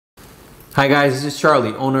Hi guys, this is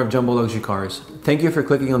Charlie, owner of Jumbo Luxury Cars. Thank you for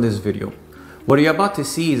clicking on this video. What you're about to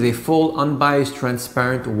see is a full, unbiased,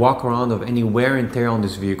 transparent walk around of any wear and tear on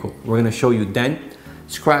this vehicle. We're going to show you dent,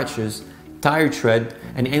 scratches, tire tread,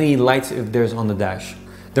 and any lights if there's on the dash.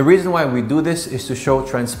 The reason why we do this is to show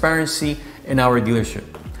transparency in our dealership.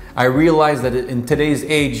 I realize that in today's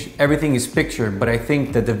age, everything is picture, but I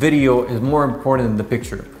think that the video is more important than the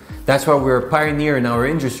picture. That's why we're a pioneer in our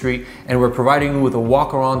industry and we're providing you with a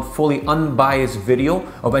walk around, fully unbiased video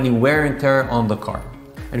of any wear and tear on the car.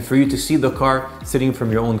 And for you to see the car sitting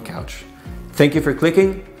from your own couch. Thank you for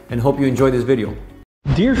clicking and hope you enjoyed this video.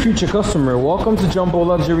 Dear future customer, welcome to Jumbo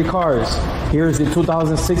Luxury Cars. Here is the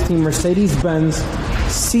 2016 Mercedes-Benz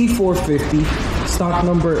C450, stock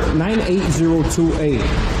number 98028.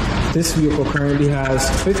 This vehicle currently has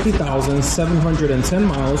 50,710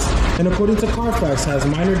 miles and according to Carfax has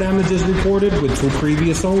minor damages reported with 2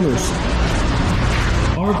 previous owners.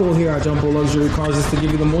 Our goal here at Jumbo Luxury Cars is to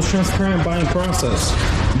give you the most transparent buying process.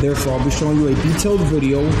 Therefore, I'll be showing you a detailed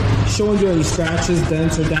video showing you any scratches,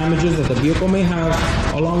 dents, or damages that the vehicle may have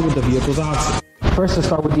along with the vehicle's options. First, let's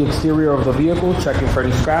start with the exterior of the vehicle, checking for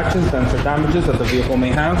any scratches, dents, or damages that the vehicle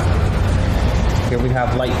may have. Here we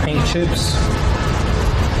have light paint chips,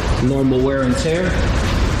 normal wear and tear.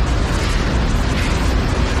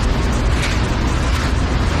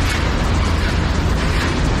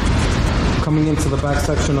 Coming into the back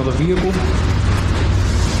section of the vehicle,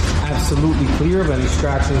 absolutely clear of any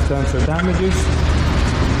scratches, dents, or damages.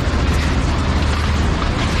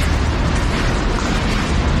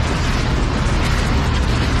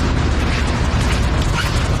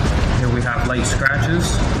 Here we have light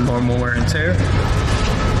scratches, normal wear and tear.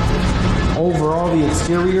 Overall, the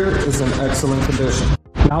exterior is in excellent condition.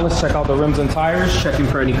 Now let's check out the rims and tires, checking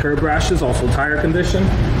for any curb rashes, also tire condition.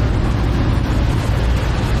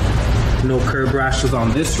 No curb rashes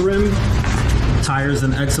on this rim. Tires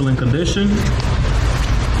in excellent condition.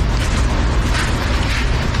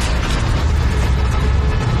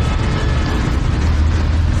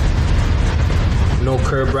 No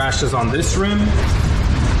curb rashes on this rim.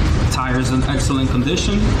 Tires in excellent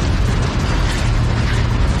condition.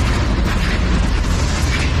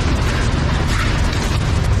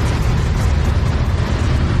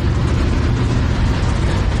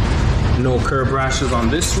 No curb rashes on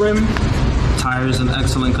this rim. Tires in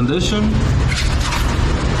excellent condition.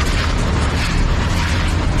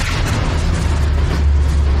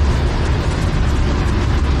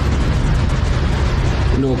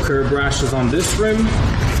 No curb rashes on this rim.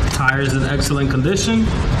 Tires in excellent condition.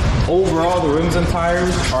 Overall, the rims and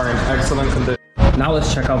tires are in excellent condition. Now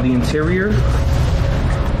let's check out the interior.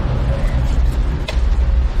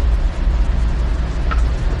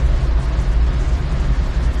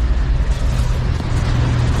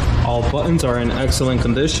 All buttons are in excellent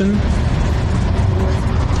condition.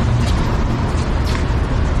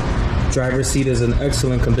 Driver's seat is in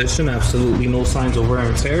excellent condition, absolutely no signs of wear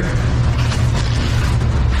and tear.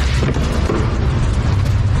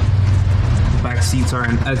 Back seats are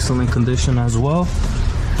in excellent condition as well.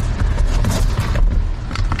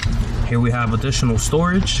 Here we have additional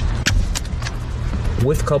storage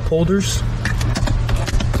with cup holders.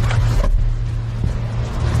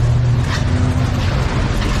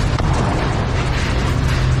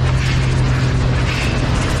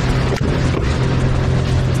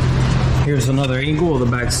 Here's another angle of the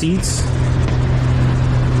back seats.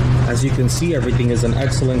 As you can see, everything is in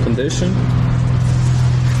excellent condition.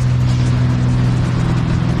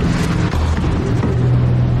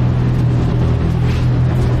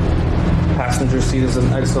 Passenger seat is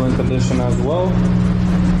in excellent condition as well.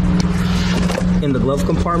 In the glove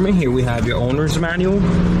compartment, here we have your owner's manual.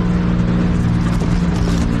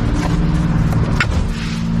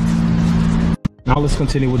 Now let's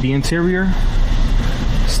continue with the interior.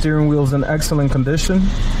 Steering wheel is in excellent condition.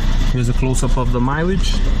 Here's a close-up of the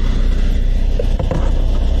mileage.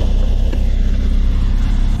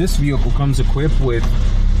 This vehicle comes equipped with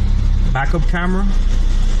backup camera.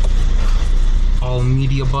 All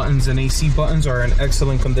media buttons and AC buttons are in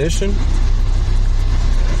excellent condition.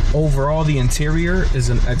 Overall, the interior is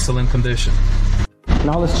in excellent condition.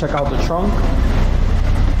 Now let's check out the trunk.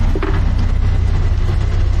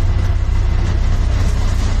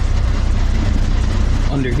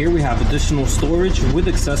 Under here we have additional storage with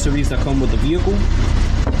accessories that come with the vehicle.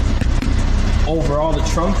 Overall, the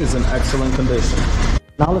trunk is in excellent condition.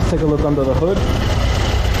 Now let's take a look under the hood.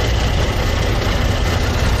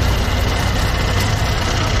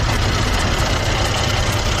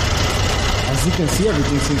 As you can see,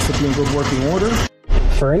 everything seems to be in good working order.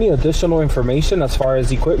 For any additional information as far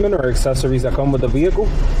as equipment or accessories that come with the vehicle,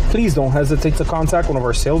 please don't hesitate to contact one of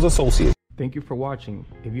our sales associates. Thank you for watching.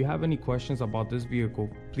 If you have any questions about this vehicle,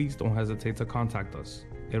 please don't hesitate to contact us.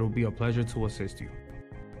 It'll be a pleasure to assist you.